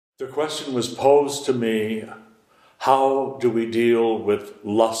The question was posed to me, how do we deal with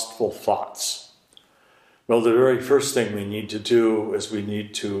lustful thoughts? Well, the very first thing we need to do is we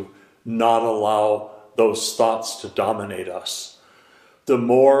need to not allow those thoughts to dominate us. The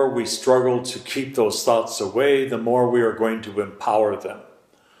more we struggle to keep those thoughts away, the more we are going to empower them.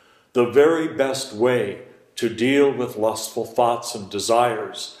 The very best way to deal with lustful thoughts and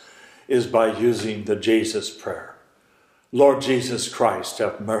desires is by using the Jesus prayer. Lord Jesus Christ,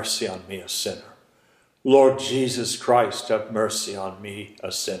 have mercy on me, a sinner. Lord Jesus Christ, have mercy on me,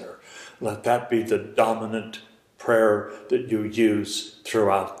 a sinner. Let that be the dominant prayer that you use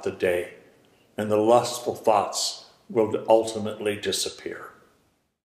throughout the day, and the lustful thoughts will ultimately disappear.